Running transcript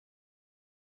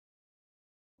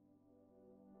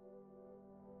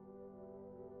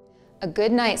A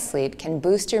good night's sleep can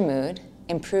boost your mood,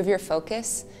 improve your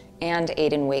focus, and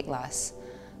aid in weight loss.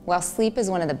 While sleep is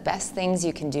one of the best things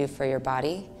you can do for your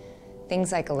body,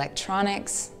 things like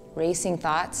electronics, racing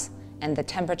thoughts, and the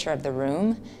temperature of the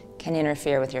room can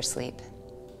interfere with your sleep.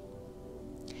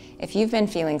 If you've been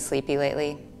feeling sleepy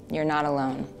lately, you're not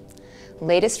alone.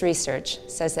 Latest research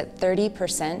says that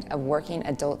 30% of working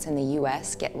adults in the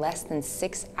US get less than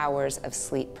 6 hours of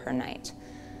sleep per night.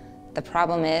 The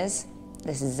problem is,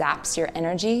 this zaps your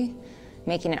energy,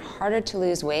 making it harder to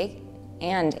lose weight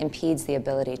and impedes the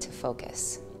ability to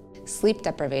focus. Sleep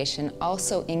deprivation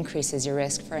also increases your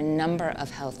risk for a number of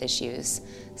health issues,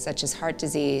 such as heart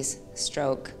disease,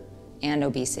 stroke, and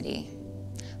obesity.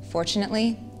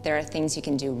 Fortunately, there are things you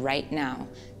can do right now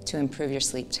to improve your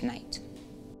sleep tonight.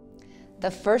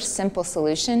 The first simple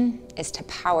solution is to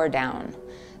power down.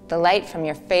 The light from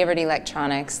your favorite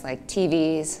electronics like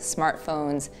TVs,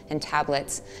 smartphones, and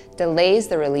tablets delays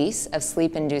the release of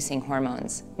sleep-inducing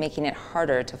hormones, making it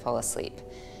harder to fall asleep.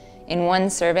 In one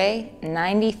survey,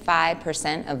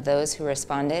 95% of those who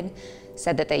responded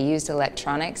said that they used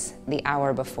electronics the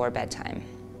hour before bedtime.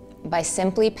 By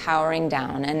simply powering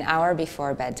down an hour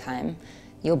before bedtime,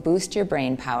 you'll boost your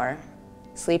brain power.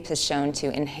 Sleep is shown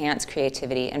to enhance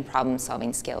creativity and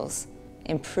problem-solving skills,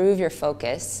 improve your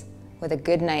focus. With a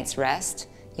good night's rest,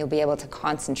 you'll be able to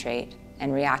concentrate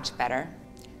and react better.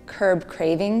 Curb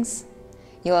cravings.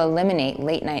 You'll eliminate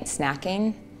late-night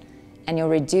snacking, and you'll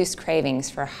reduce cravings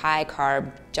for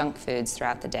high-carb junk foods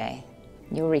throughout the day.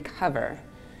 You'll recover.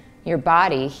 Your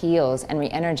body heals and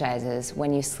re-energizes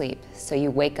when you sleep, so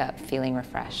you wake up feeling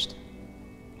refreshed.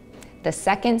 The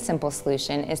second simple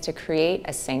solution is to create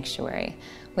a sanctuary.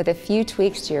 With a few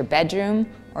tweaks to your bedroom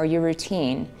or your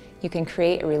routine, you can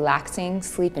create a relaxing,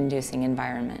 sleep-inducing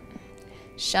environment.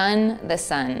 Shun the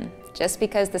sun. Just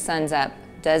because the sun's up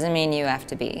doesn't mean you have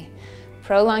to be.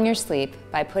 Prolong your sleep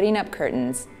by putting up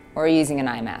curtains or using an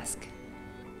eye mask.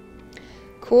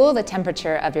 Cool the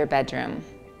temperature of your bedroom.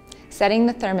 Setting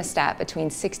the thermostat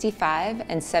between 65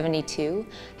 and 72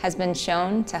 has been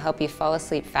shown to help you fall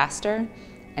asleep faster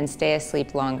and stay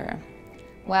asleep longer.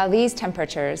 While these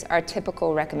temperatures are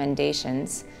typical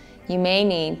recommendations, you may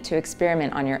need to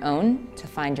experiment on your own to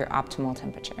find your optimal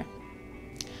temperature.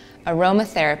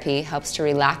 Aromatherapy helps to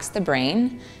relax the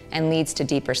brain and leads to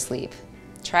deeper sleep.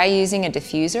 Try using a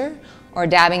diffuser or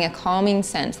dabbing a calming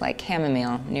scent like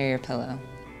chamomile near your pillow.